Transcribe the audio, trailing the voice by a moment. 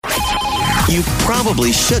You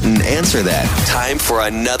probably shouldn't answer that. Time for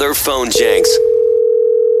another phone Jenks.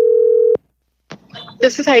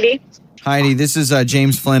 This is Heidi. Heidi, this is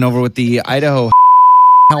James Flynn over with the Idaho.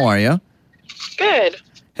 How are you? Good.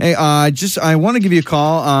 Hey, I want to give you a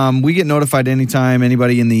call. We get notified anytime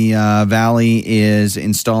anybody in the valley is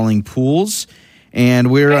installing pools,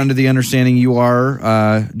 and we're under the understanding you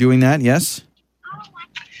are doing that. Yes.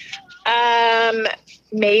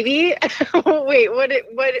 Maybe. Wait, what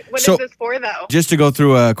is this for, though? Just to go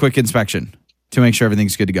through a quick inspection to make sure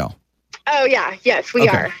everything's good to go. Oh, yeah. Yes, we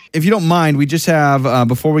are. If you don't mind, we just have,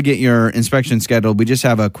 before we get your inspection scheduled, we just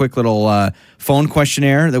have a quick little phone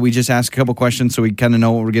questionnaire that we just ask a couple questions so we kind of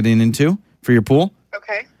know what we're getting into for your pool.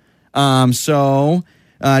 Okay.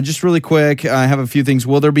 Just really quick, I have a few things.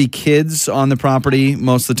 Will there be kids on the property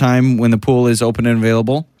most of the time when the pool is open and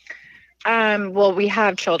available? Well, we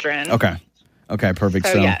have children. Okay, perfect.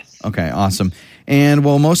 So yes. Okay, awesome. And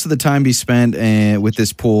will most of the time be spent with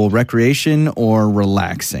this pool recreation or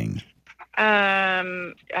relaxing?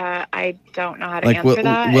 I don't know how to answer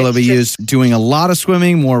that. Will it be used doing a lot of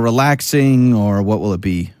swimming, more relaxing, or what will it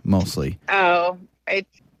be mostly? Oh, I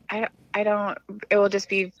don't. It will just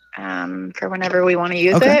be for whenever we want to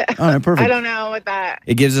use it. All right, perfect. I don't know what that.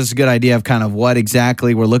 It gives us a good idea of kind of what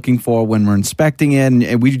exactly we're looking for when we're inspecting it,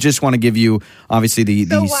 and we just want to give you obviously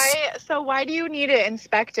So why do you need to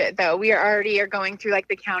inspect it though? We already are going through like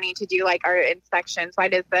the county to do like our inspections. Why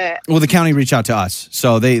does the Well, the county reached out to us,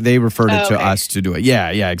 so they referred it to us to do it.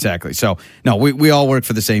 Yeah, exactly. So no, we all work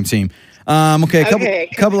for the same team. A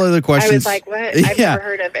couple other questions. I was like, what? I've never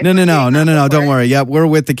heard of it. No. Don't worry. Yep, we're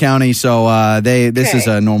with the county, so this is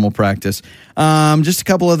a normal practice. Just a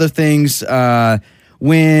couple other things.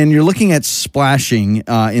 When you're looking at splashing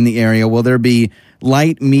in the area, will there be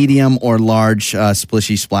light, medium, or large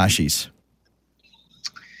splishy splashies?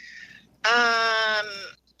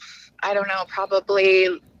 I don't know.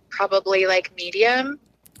 Probably like medium.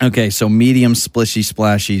 Okay, so medium splishy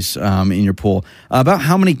splashies in your pool. About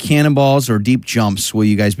how many cannonballs or deep jumps will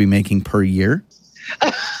you guys be making per year?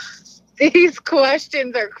 These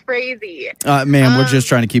questions are crazy. Ma'am, we're just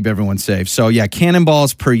trying to keep everyone safe. So, yeah,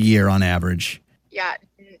 cannonballs per year on average. Yeah,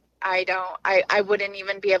 I don't. I wouldn't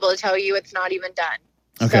even be able to tell you. It's not even done.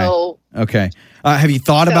 Okay. So, okay. Have you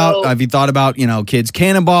thought about kids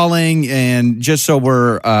cannonballing? And just so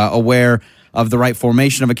we're aware of the right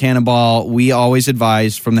formation of a cannonball, we always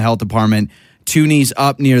advise from the health department 2 knees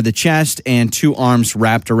up near the chest and 2 arms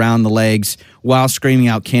wrapped around the legs while screaming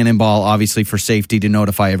out cannonball, obviously for safety to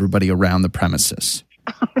notify everybody around the premises.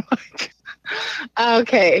 Oh my God.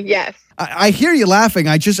 Okay, yes. I hear you laughing.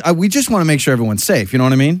 We just want to make sure everyone's safe. You know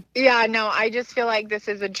what I mean? Yeah, no, I just feel like this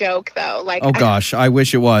is a joke, though. Like, oh gosh, I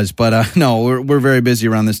wish it was, but no, we're very busy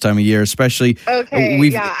around this time of year, especially.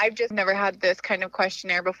 Okay, I've just never had this kind of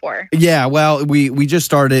questionnaire before. Yeah, well, we just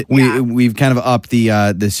started. We've kind of upped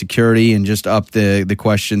the security and just upped the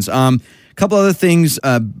questions. A couple other things.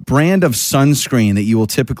 Brand of sunscreen that you will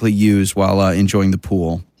typically use while enjoying the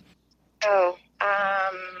pool. Oh,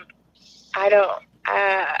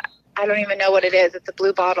 I don't even know what it is. It's a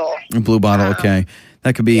blue bottle. A blue bottle, okay.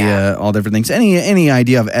 That could be all different things. Any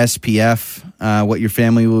idea of SPF, what your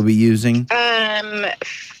family will be using?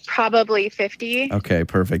 Probably 50. Okay,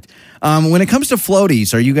 perfect. When it comes to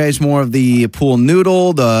floaties, are you guys more of the pool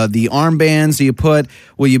noodle, the armbands that you put?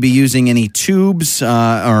 Will you be using any tubes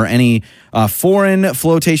or any foreign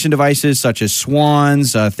flotation devices such as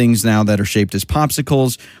swans, things now that are shaped as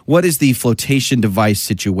popsicles? What is the flotation device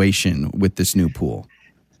situation with this new pool?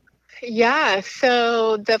 Yeah,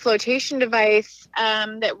 so the flotation device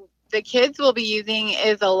that the kids will be using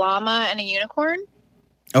is a llama and a unicorn.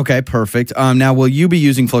 Okay, perfect. Now, will you be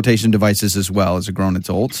using flotation devices as well as a grown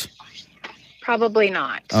adult? Probably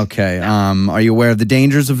not. Okay. Are you aware of the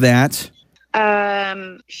dangers of that?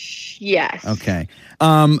 Yes. Okay.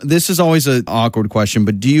 This is always an awkward question,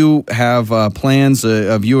 but do you have plans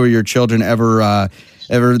of you or your children ever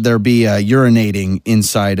there be urinating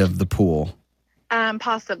inside of the pool?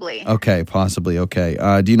 Possibly. Okay, possibly.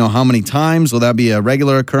 Okay. Do you know how many times? Will that be a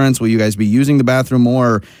regular occurrence? Will you guys be using the bathroom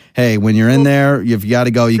more? Or, hey, when you're in there, you've got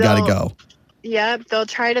to go, you got to go. Yep, they'll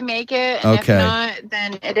try to make it. And okay. If not,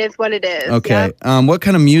 then it is what it is. Okay. Yep. What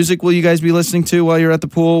kind of music will you guys be listening to while you're at the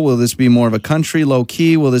pool? Will this be more of a country, low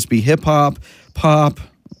key? Will this be hip hop, pop?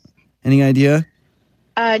 Any idea?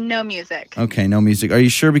 No music. Okay, no music. Are you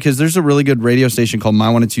sure? Because there's a really good radio station called My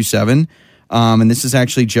 1027. And this is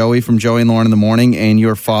actually Joey from Joey and Lauren in the Morning, and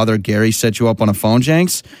your father Gary set you up on a phone,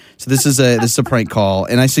 Jenks. So this is a prank call,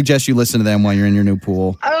 and I suggest you listen to them while you're in your new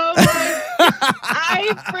pool. Oh my! I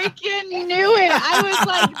freaking knew it. I was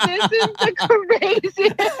like, this is the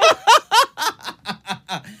craziest.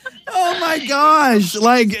 Oh Oh my gosh.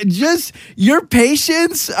 Like, just your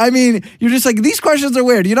patience. I mean, you're just like, these questions are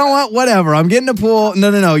weird. You know what? Whatever. I'm getting a pool.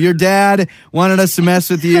 No. Your dad wanted us to mess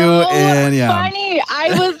with you. And yeah. Funny. I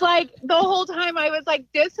was like, the whole time I was like,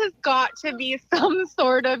 this has got to be some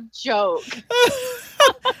sort of joke.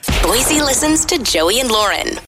 Boise listens to Joey and Lauren.